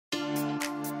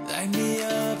Light me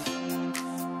up,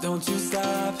 don't you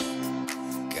stop,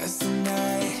 'cause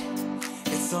tonight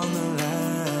it's on the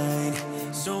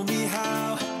line. Show me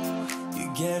how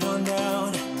you get on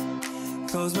down.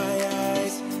 Close my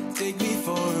eyes, take me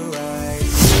for a ride.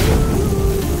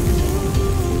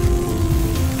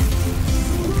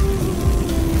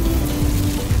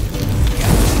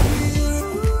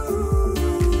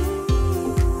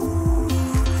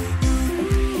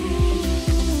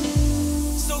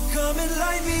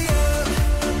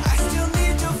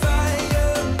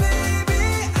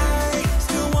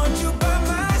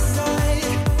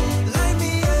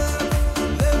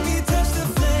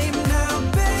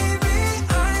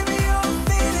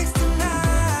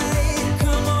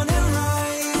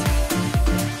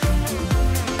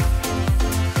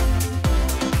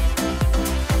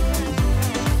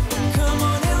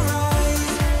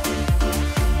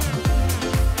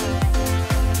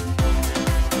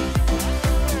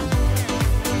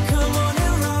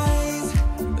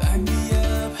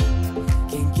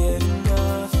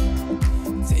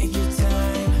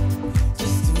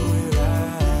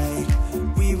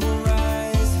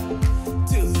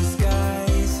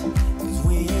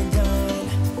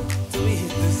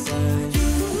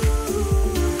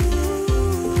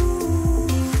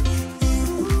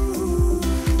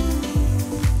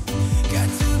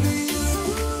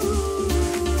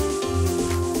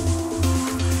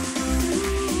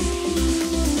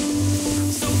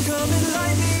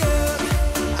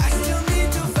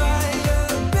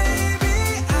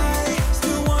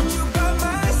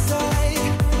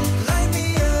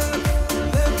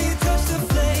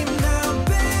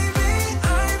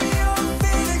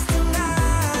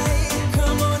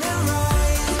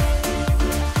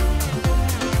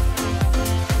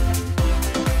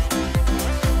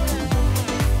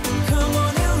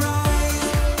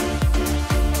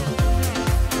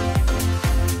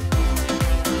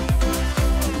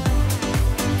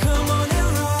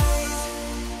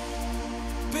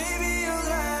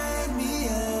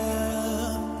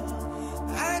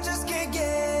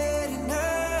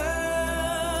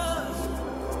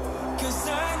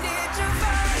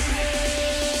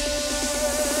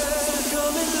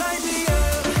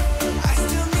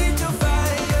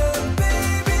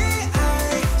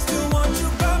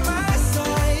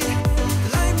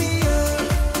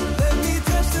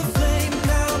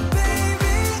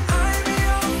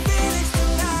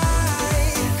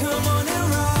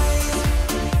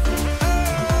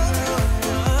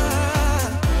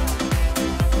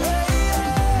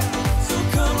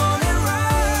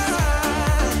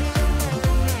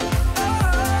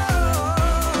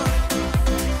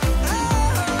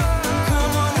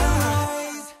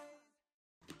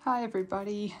 Hi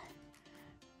everybody.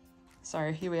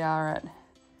 So here we are at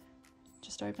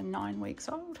just over 9 weeks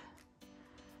old.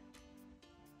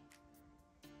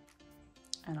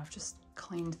 And I've just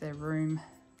cleaned their room.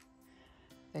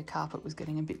 Their carpet was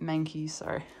getting a bit manky,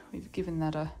 so we've given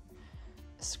that a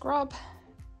scrub.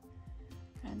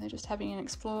 And they're just having an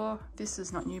explore. This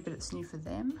is not new, but it's new for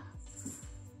them.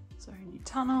 So new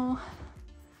tunnel.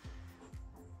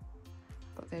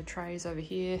 Got their trays over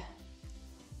here.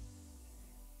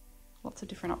 Lots of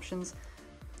different options.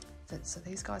 So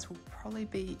these guys will probably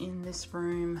be in this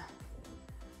room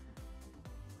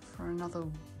for another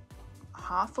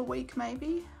half a week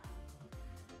maybe.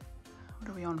 What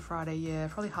are we on Friday? Yeah,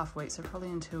 probably half a week, so probably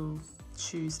until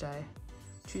Tuesday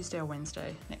or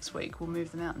Wednesday next week. We'll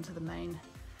move them out into the main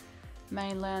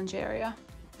lounge area.